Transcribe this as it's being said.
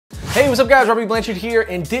Hey, what's up guys, Robbie Blanchard here,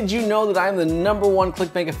 and did you know that I'm the #1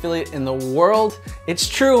 Clickbank affiliate in the world? It's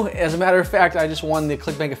true. As a matter of fact, I just won the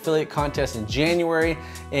Clickbank affiliate contest in January,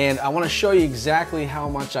 and I want to show you exactly how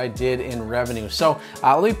much I did in revenue. So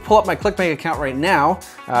let me pull up my Clickbank account right now.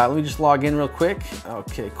 Let me just log in real quick.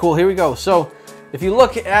 Okay, cool, here we go. So if you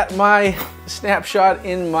look at my snapshot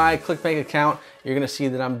in my Clickbank account, you're gonna see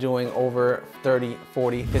that I'm doing over $30,000,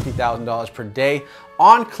 $40,000, $50,000 per day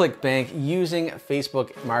on Clickbank using Facebook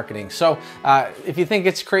marketing. So if you think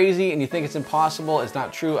it's crazy and you think it's impossible, it's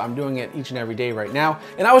not true. I'm doing it each and every day right now.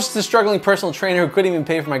 And I was just a struggling personal trainer who couldn't even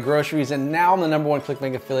pay for my groceries, and now I'm the #1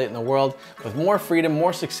 Clickbank affiliate in the world with more freedom,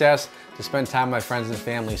 more success to spend time with my friends and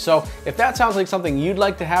family. So if that sounds like something you'd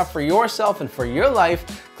like to have for yourself and for your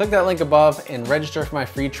life, click that link above and register for my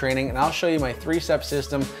free training, and I'll show you my 3-step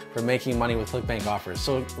system for making money with Clickbank offers.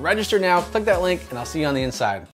 So register now, click that link, and I'll see you on the inside.